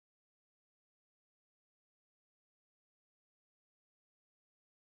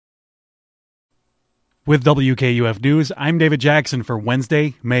With WKUF News, I'm David Jackson for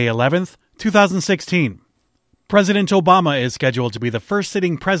Wednesday, May 11th, 2016. President Obama is scheduled to be the first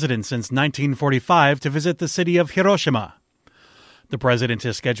sitting president since 1945 to visit the city of Hiroshima. The president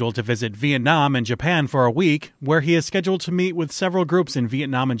is scheduled to visit Vietnam and Japan for a week, where he is scheduled to meet with several groups in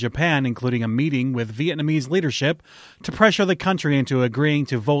Vietnam and Japan, including a meeting with Vietnamese leadership to pressure the country into agreeing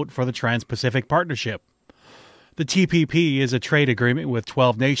to vote for the Trans-Pacific Partnership. The TPP is a trade agreement with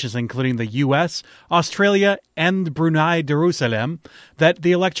 12 nations, including the U.S., Australia, and Brunei Darussalam, that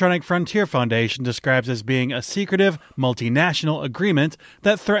the Electronic Frontier Foundation describes as being a secretive, multinational agreement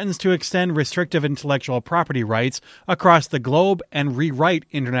that threatens to extend restrictive intellectual property rights across the globe and rewrite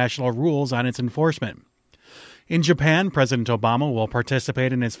international rules on its enforcement. In Japan, President Obama will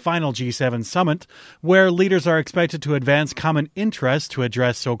participate in his final G7 summit, where leaders are expected to advance common interests to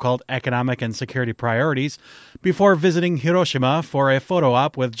address so-called economic and security priorities, before visiting Hiroshima for a photo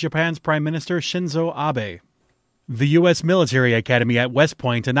op with Japan's Prime Minister Shinzo Abe. The U.S. Military Academy at West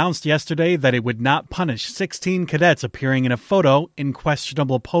Point announced yesterday that it would not punish 16 cadets appearing in a photo in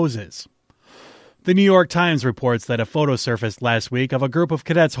questionable poses. The New York Times reports that a photo surfaced last week of a group of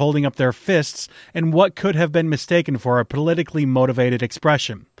cadets holding up their fists in what could have been mistaken for a politically motivated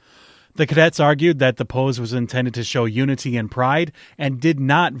expression. The cadets argued that the pose was intended to show unity and pride and did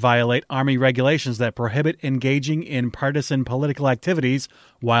not violate Army regulations that prohibit engaging in partisan political activities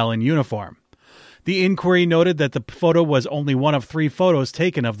while in uniform. The inquiry noted that the photo was only one of 3 photos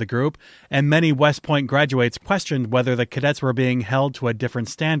taken of the group, and many West Point graduates questioned whether the cadets were being held to a different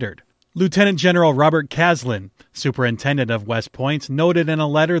standard. Lieutenant General Robert Caslin, superintendent of West Point, noted in a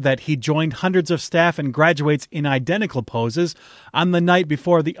letter that he joined hundreds of staff and graduates in identical poses on the night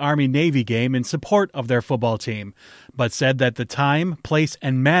before the Army-Navy game in support of their football team, but said that the time, place,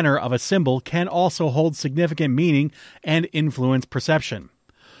 and manner of a symbol can also hold significant meaning and influence perception.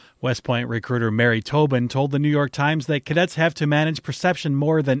 West Point recruiter Mary Tobin told the New York Times that cadets have to manage perception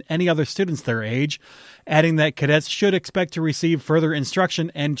more than any other students their age, adding that cadets should expect to receive further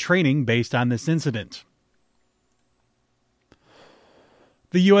instruction and training based on this incident.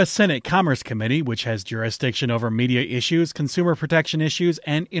 The U.S. Senate Commerce Committee, which has jurisdiction over media issues, consumer protection issues,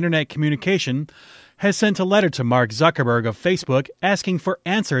 and internet communication, has sent a letter to Mark Zuckerberg of Facebook asking for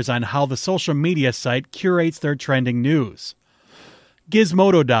answers on how the social media site curates their trending news.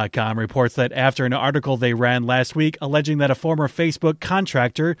 Gizmodo.com reports that after an article they ran last week alleging that a former Facebook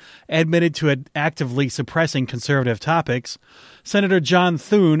contractor admitted to actively suppressing conservative topics, Senator John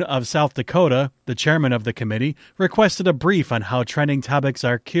Thune of South Dakota, the chairman of the committee, requested a brief on how trending topics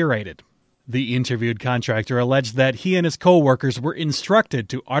are curated. The interviewed contractor alleged that he and his co-workers were instructed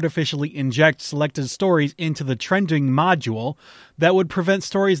to artificially inject selected stories into the trending module that would prevent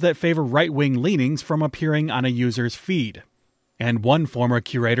stories that favor right-wing leanings from appearing on a user's feed. And one former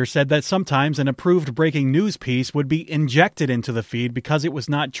curator said that sometimes an approved breaking news piece would be injected into the feed because it was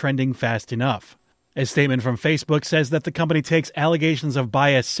not trending fast enough. A statement from Facebook says that the company takes allegations of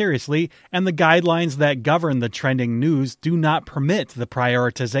bias seriously, and the guidelines that govern the trending news do not permit the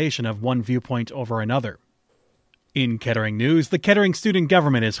prioritization of one viewpoint over another. In Kettering news, the Kettering Student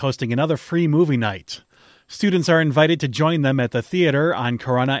Government is hosting another free movie night. Students are invited to join them at the theater on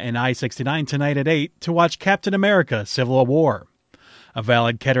Corona and I-69 tonight at 8 to watch Captain America: Civil War. A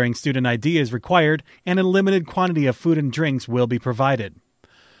valid Kettering student ID is required, and a limited quantity of food and drinks will be provided.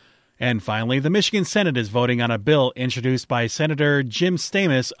 And finally, the Michigan Senate is voting on a bill introduced by Senator Jim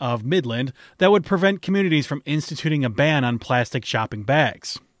Stamus of Midland that would prevent communities from instituting a ban on plastic shopping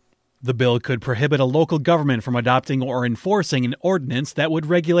bags. The bill could prohibit a local government from adopting or enforcing an ordinance that would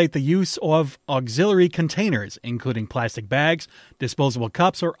regulate the use of auxiliary containers, including plastic bags, disposable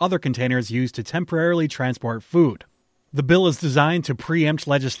cups, or other containers used to temporarily transport food. The bill is designed to preempt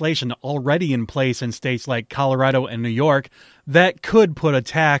legislation already in place in states like Colorado and New York that could put a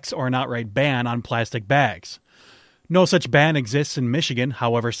tax or an outright ban on plastic bags. No such ban exists in Michigan.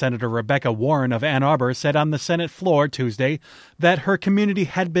 However, Senator Rebecca Warren of Ann Arbor said on the Senate floor Tuesday that her community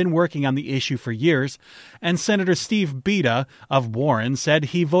had been working on the issue for years, and Senator Steve Beda of Warren said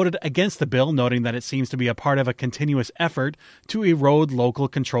he voted against the bill, noting that it seems to be a part of a continuous effort to erode local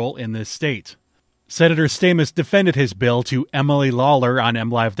control in this state. Senator Stamus defended his bill to Emily Lawler on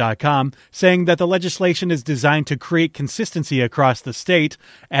MLive.com, saying that the legislation is designed to create consistency across the state,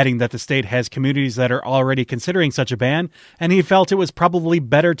 adding that the state has communities that are already considering such a ban, and he felt it was probably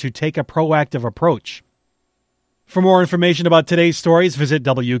better to take a proactive approach. For more information about today's stories, visit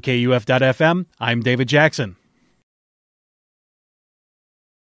WKUF.FM. I'm David Jackson.